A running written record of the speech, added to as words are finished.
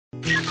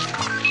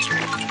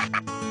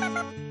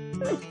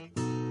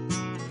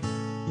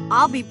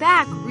I'll be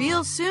back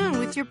real soon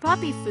with your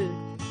puppy food.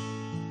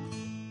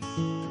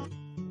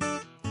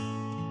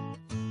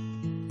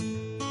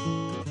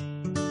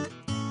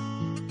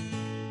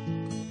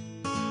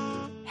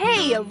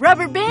 Hey, a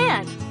rubber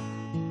band!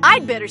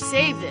 I'd better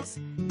save this.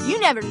 You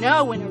never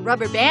know when a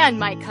rubber band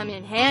might come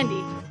in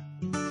handy.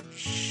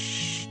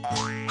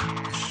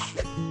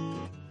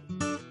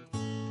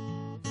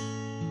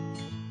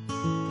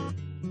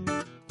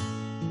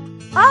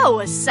 Oh,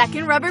 a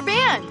second rubber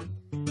band.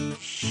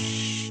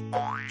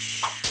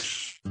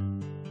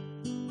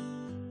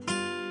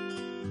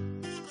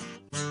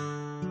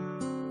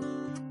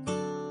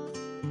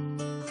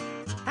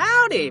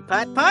 Howdy,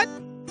 Putt Putt.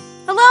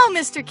 Hello,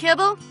 Mr.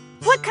 Kibble.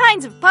 What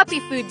kinds of puppy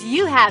food do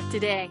you have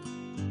today?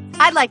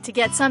 I'd like to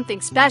get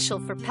something special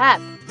for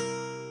Pep.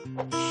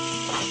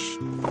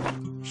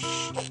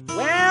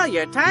 Well,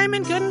 your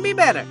timing couldn't be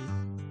better.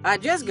 I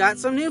just got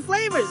some new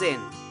flavors in.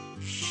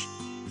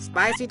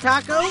 Spicy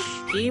taco,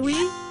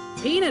 kiwi,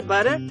 peanut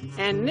butter,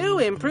 and new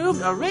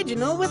improved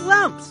original with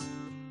lumps.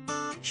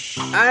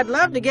 I'd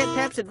love to get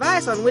Pep's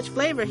advice on which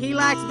flavor he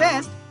likes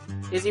best.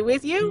 Is he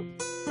with you?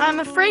 I'm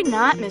afraid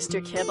not,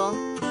 Mr. Kibble.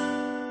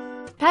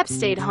 Pep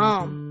stayed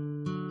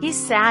home. He's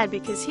sad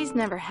because he's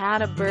never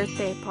had a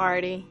birthday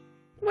party.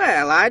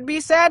 Well, I'd be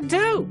sad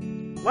too.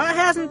 Why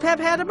hasn't Pep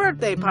had a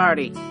birthday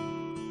party?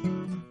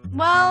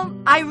 Well,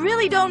 I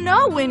really don't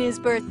know when his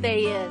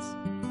birthday is.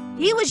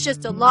 He was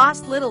just a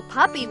lost little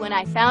puppy when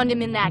I found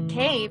him in that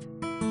cave.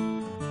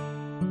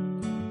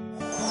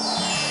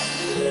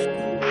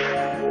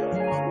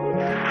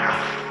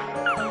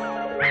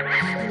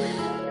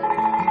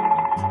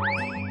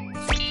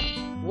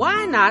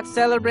 Why not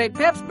celebrate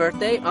Pep's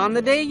birthday on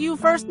the day you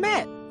first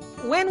met?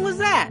 When was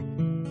that?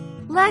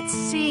 Let's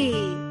see.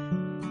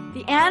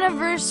 The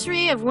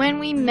anniversary of when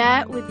we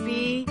met would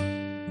be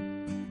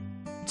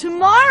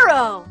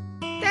tomorrow.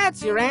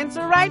 That's your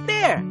answer right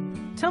there.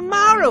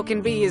 Tomorrow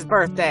can be his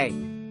birthday.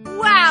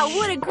 Wow,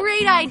 what a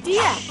great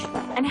idea!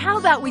 And how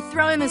about we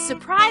throw him a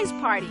surprise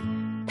party?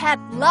 Pep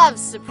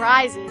loves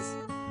surprises.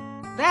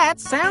 That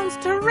sounds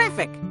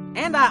terrific.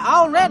 And I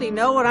already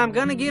know what I'm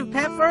gonna give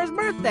Pep for his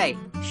birthday.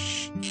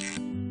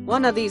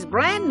 One of these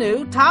brand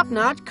new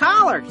top-notch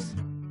collars.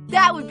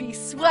 That would be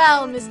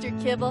swell, Mr.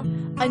 Kibble.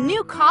 A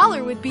new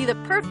collar would be the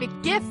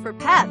perfect gift for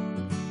Pep.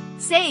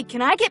 Say,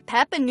 can I get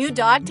Pep a new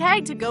dog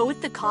tag to go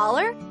with the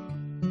collar?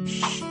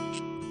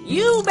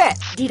 You bet.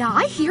 Did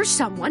I hear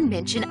someone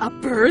mention a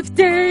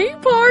birthday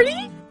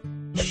party?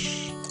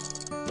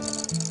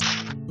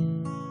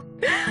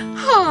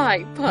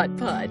 Hi, Putt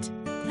Putt.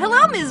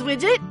 Hello, Ms.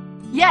 Widget.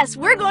 Yes,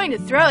 we're going to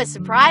throw a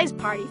surprise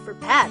party for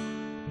Pep.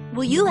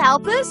 Will you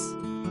help us?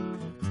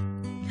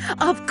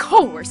 Of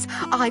course.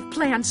 I've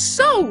planned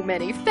so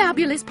many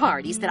fabulous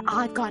parties that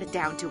I've got it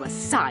down to a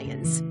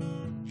science.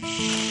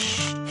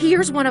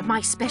 Here's one of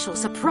my special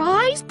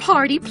surprise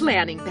party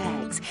planning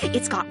bags.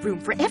 It's got room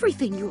for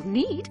everything you'll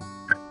need.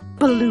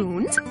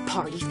 Balloons,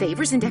 party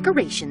favors and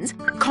decorations,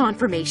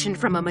 confirmation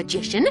from a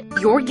magician,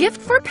 your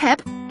gift for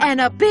Pep, and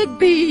a big,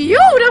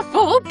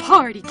 beautiful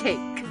party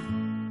cake.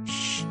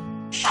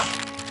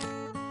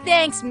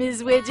 Thanks,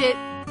 Ms. Widget.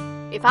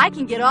 If I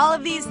can get all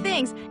of these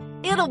things,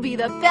 it'll be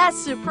the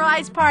best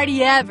surprise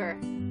party ever.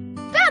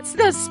 That's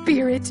the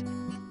spirit.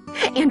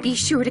 And be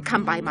sure to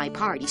come by my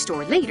party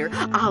store later.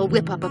 I'll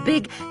whip up a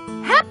big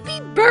happy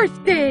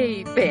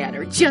birthday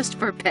banner just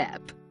for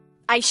Pep.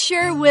 I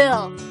sure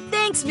will.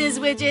 Thanks, Ms.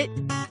 Widget.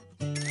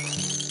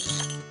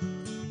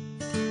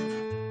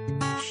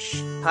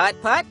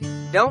 Putt Putt,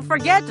 don't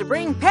forget to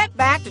bring Pep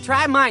back to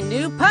try my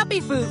new puppy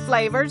food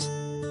flavors.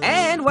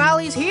 And while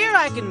he's here,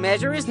 I can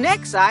measure his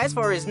neck size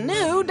for his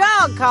new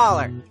dog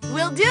collar.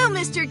 Will do,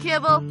 Mr.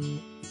 Kibble.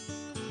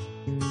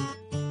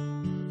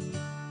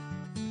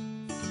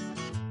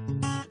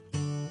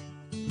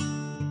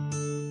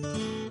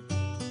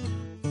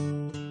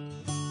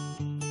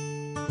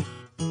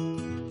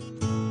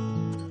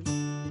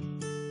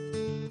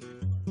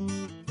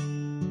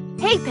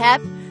 Hey,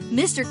 Pep.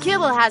 Mr.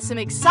 Kibble has some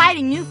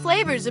exciting new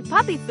flavors of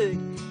puppy food,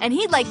 and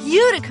he'd like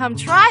you to come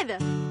try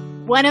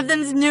them. One of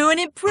them's new and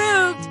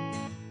improved.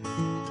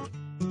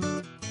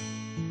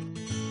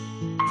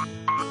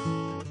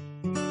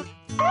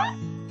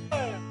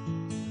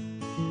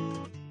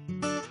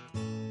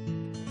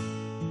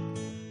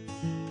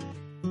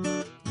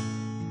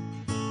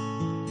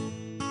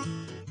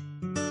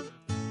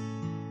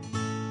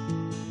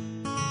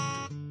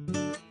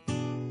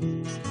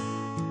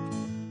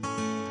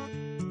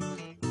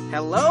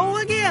 Hello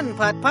again,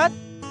 Putt Putt.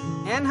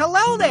 And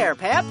hello there,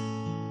 Pep.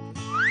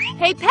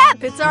 Hey,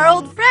 Pep, it's our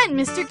old friend,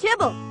 Mr.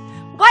 Kibble.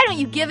 Why don't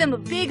you give him a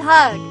big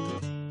hug?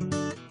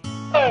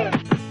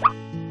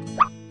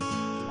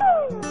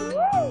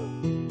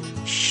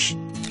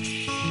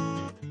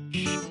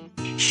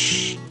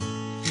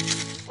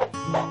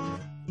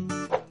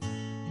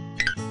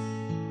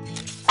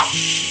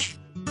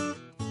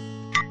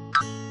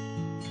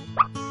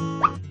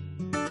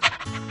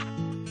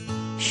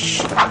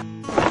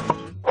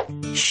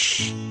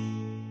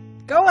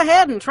 Go ahead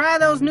ahead and try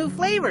those new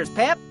flavors,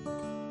 Pep.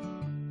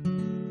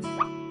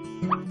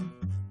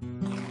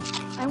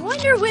 I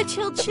wonder which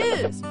he'll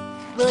choose.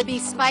 Will it be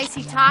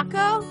spicy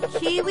taco,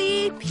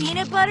 kiwi,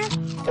 peanut butter,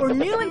 or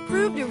new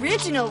improved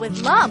original with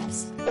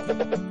lumps?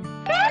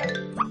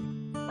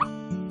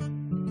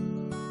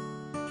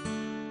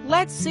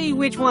 Let's see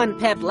which one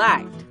Pep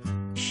liked.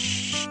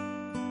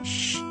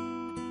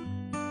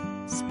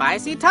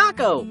 Spicy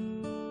taco.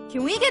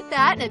 Can we get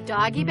that in a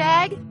doggy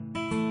bag?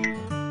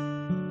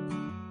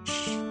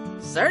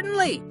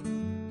 Certainly.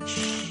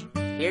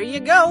 Here you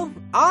go,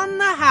 on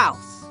the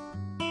house.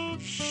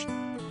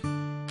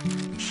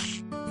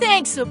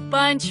 Thanks a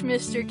bunch,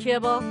 Mr.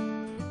 Kibble.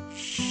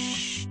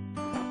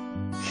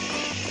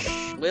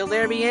 Will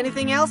there be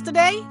anything else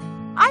today?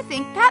 I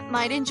think Pep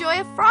might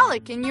enjoy a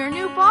frolic in your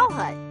new ball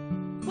hut.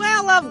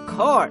 Well, of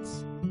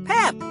course.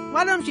 Pep,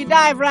 why don't you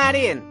dive right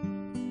in?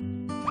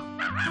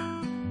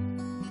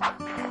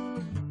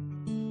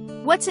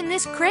 What's in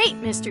this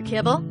crate, Mr.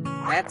 Kibble?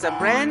 That's a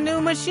brand new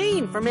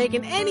machine for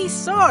making any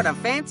sort of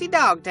fancy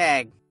dog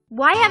tag.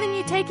 Why haven't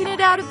you taken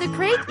it out of the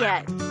crate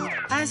yet?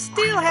 I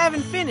still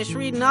haven't finished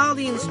reading all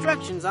the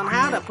instructions on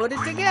how to put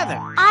it together.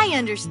 I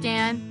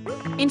understand.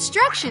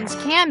 Instructions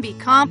can be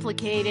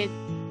complicated.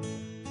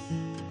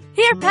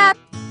 Here, Pep.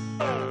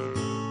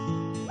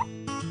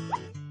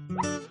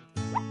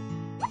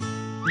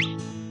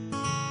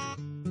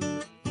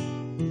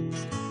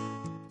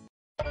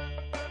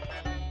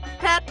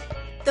 Pep,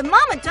 the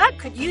mama duck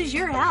could use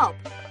your help.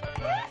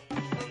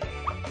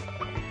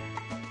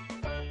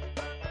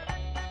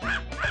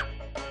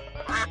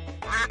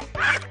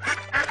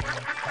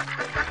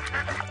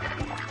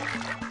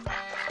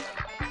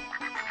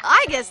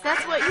 I guess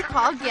that's what you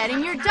call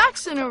getting your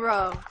ducks in a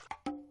row.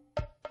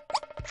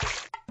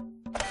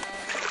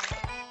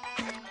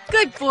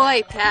 Good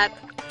boy, Pep.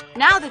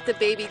 Now that the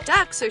baby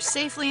ducks are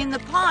safely in the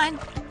pond,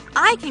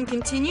 I can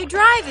continue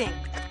driving.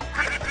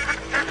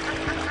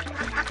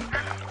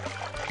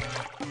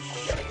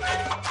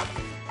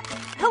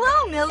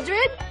 Hello,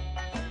 Mildred.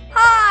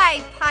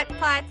 Hi, Putt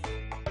Putt.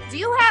 Do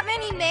you have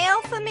any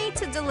mail for me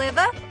to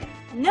deliver?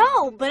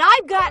 No, but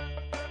I've got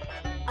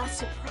a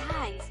surprise.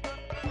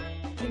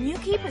 Can you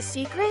keep a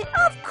secret?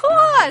 Of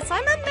course!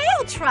 I'm a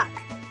mail truck.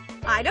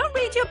 I don't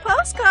read your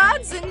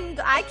postcards and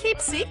I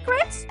keep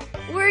secrets.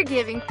 We're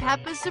giving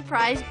Pep a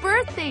surprise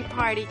birthday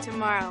party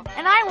tomorrow,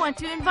 and I want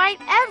to invite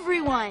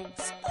everyone.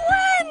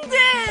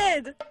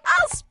 Splendid!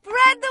 I'll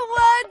spread the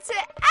word to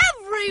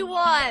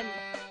everyone.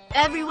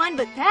 Everyone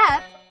but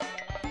Pep.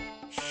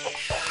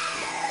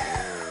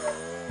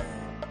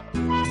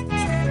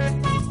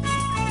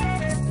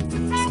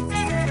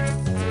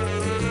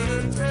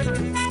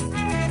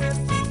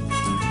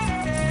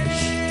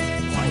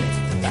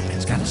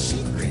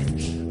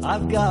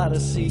 I've got a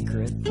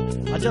secret,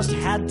 I just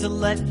had to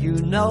let you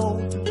know.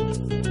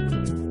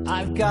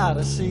 I've got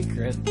a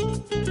secret,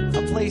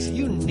 a place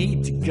you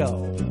need to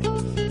go.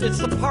 It's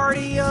the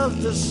party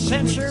of the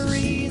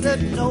century that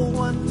no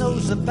one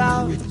knows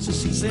about.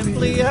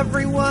 Simply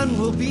everyone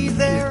will be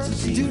there,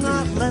 do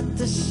not let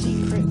the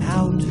secret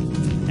out.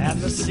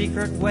 And the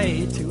secret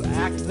way to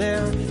act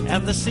there,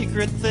 and the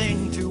secret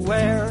thing to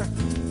wear,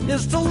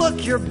 is to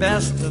look your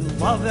best and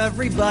love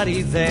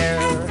everybody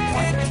there.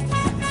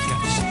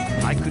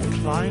 I could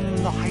climb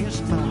the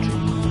highest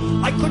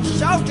mountain, I could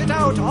shout it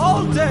out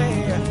all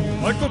day,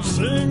 I could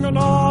sing an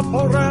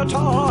operetta through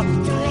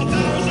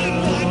 1,000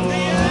 watt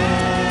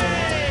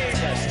VA.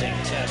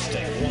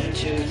 Testing, 1,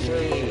 2,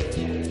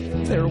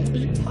 3. There'll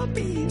be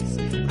puppies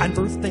and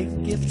birthday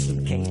gifts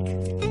and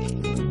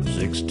cake,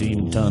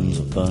 16 tons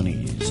of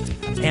bunnies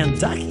and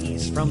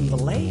duckies from the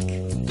lake,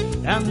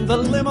 and the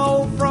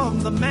limo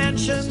from the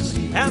mansion,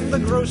 and the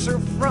grocer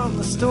from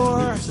the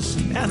store,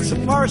 and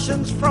some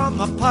Martians from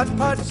a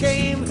putt-putt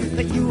game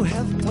that you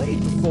have played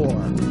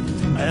before,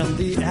 and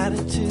the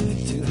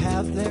attitude to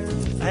have there,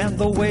 and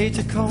the way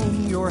to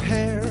comb your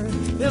hair,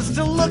 is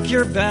to look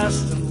your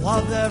best and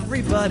love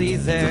everybody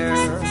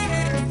there.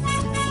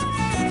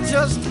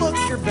 Just look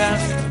your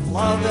best and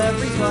love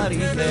everybody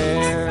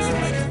there.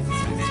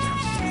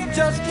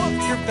 Just look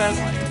your best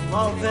and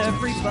love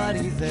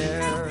everybody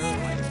there.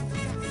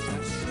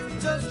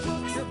 Just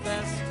look your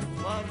best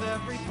and love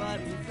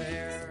everybody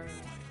there.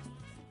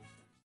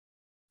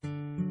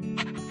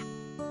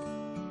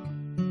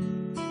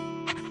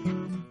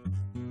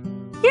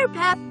 Here,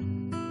 Pep.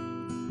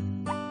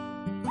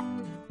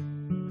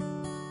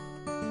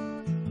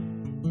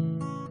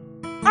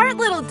 Aren't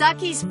little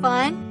duckies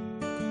fun?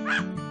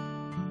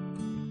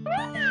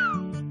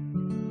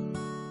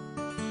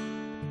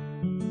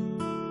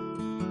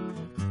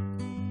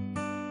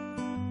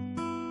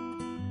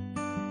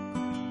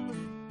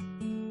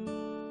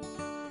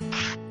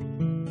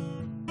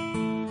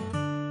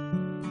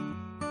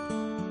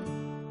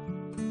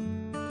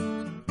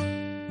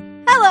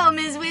 Hello,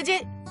 Ms.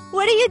 Widget.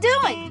 What are you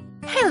doing?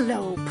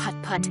 Hello,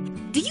 Putt Putt.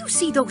 Do you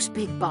see those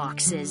big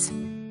boxes?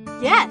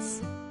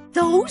 Yes.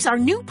 Those are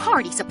new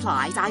party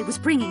supplies I was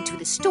bringing to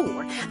the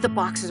store. The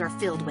boxes are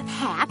filled with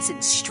hats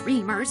and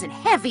streamers and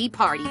heavy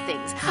party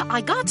things.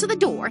 I got to the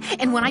door,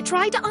 and when I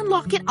tried to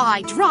unlock it,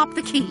 I dropped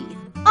the key.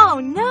 Oh,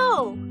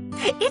 no!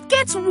 It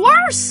gets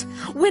worse!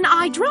 When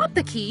I dropped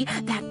the key,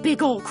 that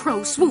big old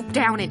crow swooped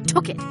down and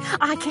took it.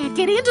 I can't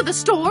get into the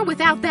store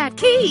without that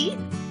key.